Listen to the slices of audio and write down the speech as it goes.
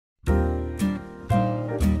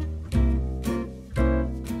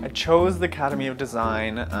chose the Academy of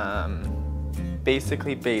Design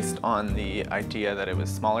basically based on the idea that it was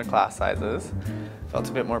smaller class sizes, felt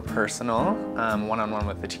a bit more personal, one-on-one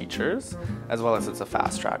with the teachers, as well as it's a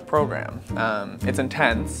fast-track program. It's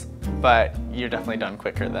intense, but you're definitely done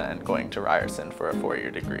quicker than going to Ryerson for a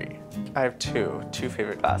 4-year degree. I have two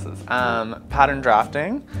favorite classes, pattern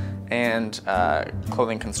drafting and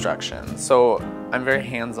clothing construction. So I'm very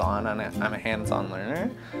hands-on, and I'm a hands-on learner.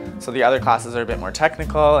 So the other classes are a bit more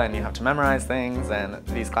technical and you have to memorize things, and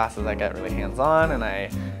these classes I get really hands-on and I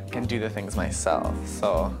can do the things myself.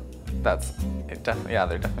 So that's definitely, yeah,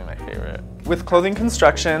 they're definitely my favorite. With clothing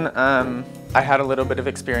construction, I had a little bit of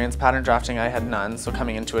experience. Pattern drafting I had none, so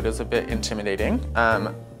coming into it was a bit intimidating.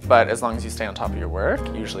 But as long as you stay on top of your work,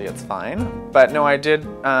 usually it's fine. But no, I did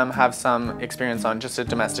have some experience on just a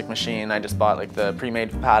domestic machine. I just bought like the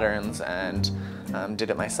pre-made patterns and did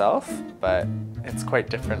it myself. But it's quite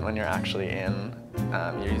different when you're actually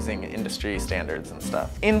you're using industry standards and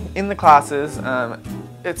stuff. In the classes,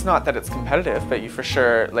 it's not that it's competitive, but you for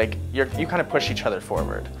sure, like, you kind of push each other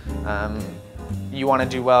forward. You want to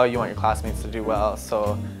do well, you want your classmates to do well,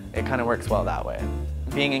 so it kind of works well that way.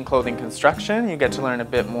 Being in clothing construction, you get to learn a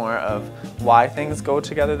bit more of why things go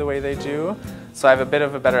together the way they do. So I have a bit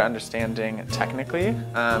of a better understanding technically,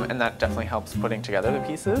 and that definitely helps putting together the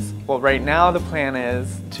pieces. Well, right now the plan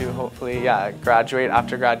is to hopefully, graduate.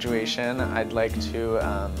 After graduation, I'd like to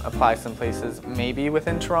apply some places, maybe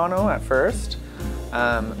within Toronto at first.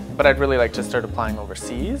 But I'd really like to start applying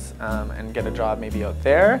overseas and get a job maybe out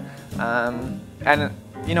there. And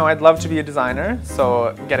you know, I'd love to be a designer,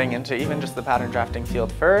 so getting into even just the pattern drafting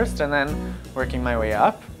field first and then working my way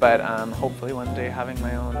up, but hopefully one day having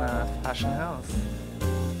my own fashion house.